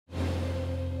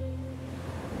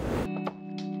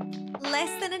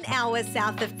Less than an hour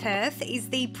south of Perth is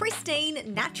the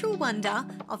pristine natural wonder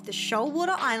of the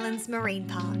Shoalwater Islands Marine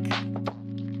Park.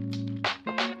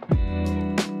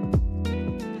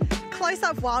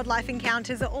 Close-up wildlife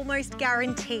encounters are almost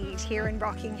guaranteed here in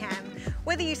Rockingham.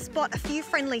 Whether you spot a few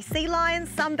friendly sea lions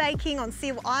sunbaking on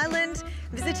Seal Island,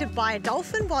 visited by a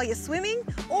dolphin while you're swimming,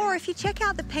 or if you check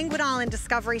out the Penguin Island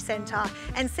Discovery Centre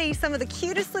and see some of the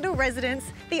cutest little residents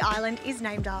the island is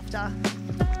named after.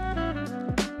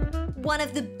 One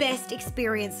of the best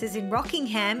experiences in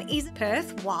Rockingham is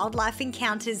Perth Wildlife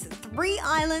Encounters 3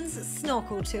 Islands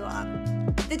Snorkel Tour.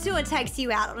 The tour takes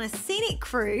you out on a scenic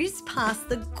cruise past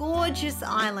the gorgeous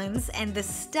islands and the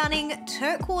stunning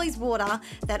turquoise water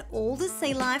that all the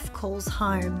sea life calls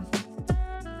home.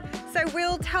 So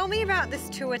Will, tell me about this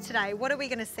tour today. What are we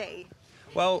going to see?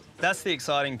 Well, that's the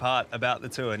exciting part about the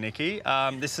tour, Nikki.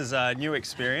 This is a new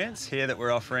experience here that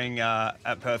we're offering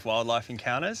at Perth Wildlife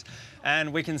Encounters,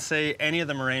 and we can see any of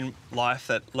the marine life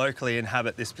that locally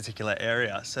inhabit this particular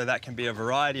area. So that can be a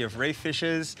variety of reef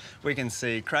fishes. We can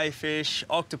see crayfish,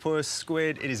 octopus,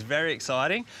 squid. It is very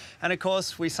exciting. And of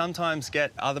course, we sometimes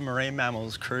get other marine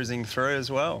mammals cruising through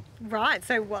as well. Right,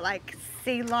 so what, like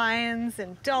sea lions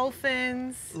and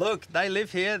dolphins? Look, they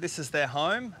live here. This is their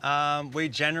home. We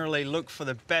generally look for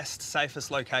the best, safest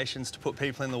locations to put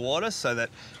people in the water so that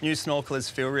new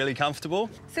snorkelers feel really comfortable.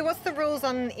 So what's the rules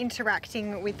on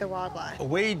interacting with the wildlife?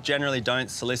 We generally don't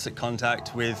solicit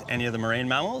contact with any of the marine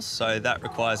mammals, so that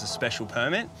requires a special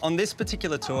permit. On this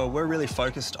particular tour, we're really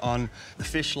focused on the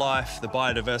fish life, the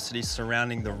biodiversity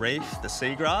surrounding the reef, the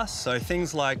seagrass, so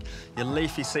things like your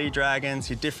leafy sea dragons,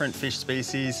 your different fish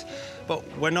species, but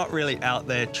we're not really out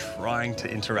there trying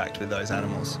to interact with those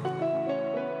animals.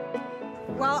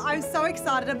 Well, I'm so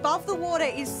excited. Above the water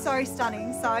is so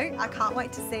stunning, so I can't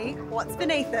wait to see what's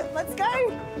beneath it. Let's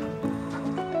go.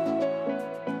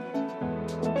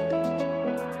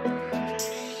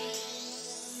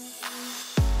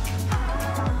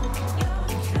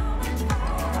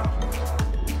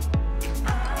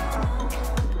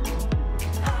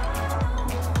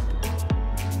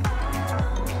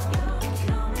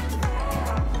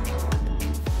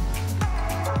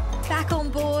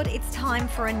 It's time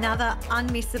for another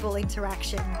unmissable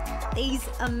interaction. These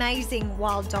amazing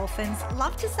wild dolphins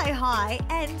love to say hi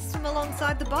and swim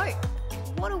alongside the boat.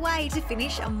 What a way to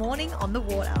finish a morning on the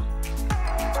water.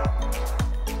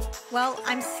 Well,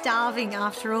 I'm starving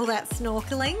after all that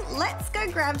snorkeling. Let's go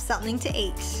grab something to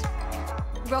eat.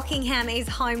 Rockingham is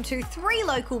home to 3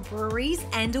 local breweries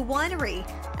and a winery,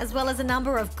 as well as a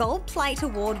number of Gold Plate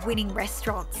Award-winning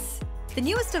restaurants. The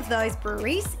newest of those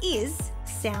breweries is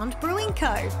Sound Brewing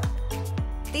Co.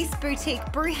 This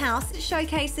boutique brew house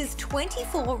showcases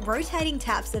 24 rotating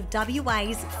taps of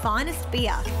WA's finest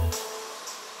beer.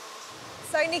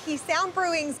 So Nikki, Sound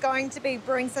Brewing's going to be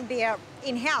brewing some beer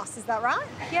in-house, is that right?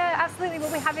 Yeah, absolutely.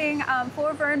 We'll be having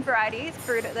 4 of our own varieties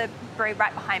brewed at the brewery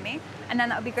right behind me, and then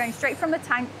that'll be going straight from the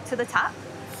tank to the tap.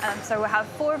 So we'll have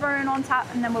 4 of our own on tap,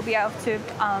 and then we'll be able to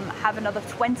have another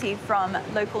 20 from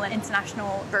local and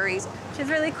international breweries, which is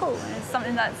really cool. And it's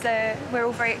something that we're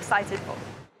all very excited for.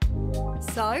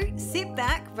 So sit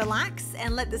back, relax,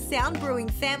 and let the Sound Brewing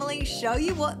family show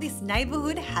you what this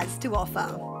neighbourhood has to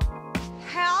offer.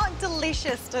 How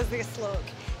delicious does this look?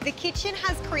 The kitchen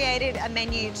has created a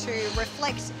menu to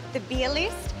reflect the beer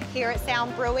list here at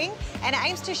Sound Brewing, and it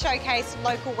aims to showcase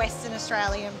local Western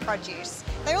Australian produce.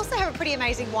 They also have a pretty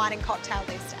amazing wine and cocktail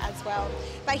list as well.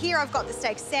 But here I've got the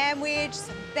steak sandwich,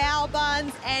 some bao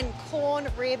buns and corn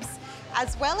ribs,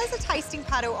 as well as a tasting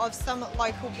paddle of some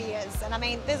local beers. And I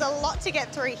mean, there's a lot to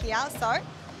get through here, so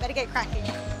better get cracking.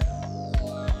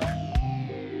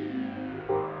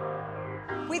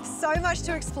 With so much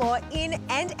to explore in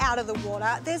and out of the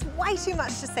water, there's way too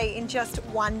much to see in just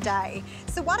one day.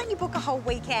 So why don't you book a whole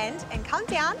weekend and come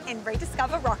down and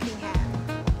rediscover Rockingham?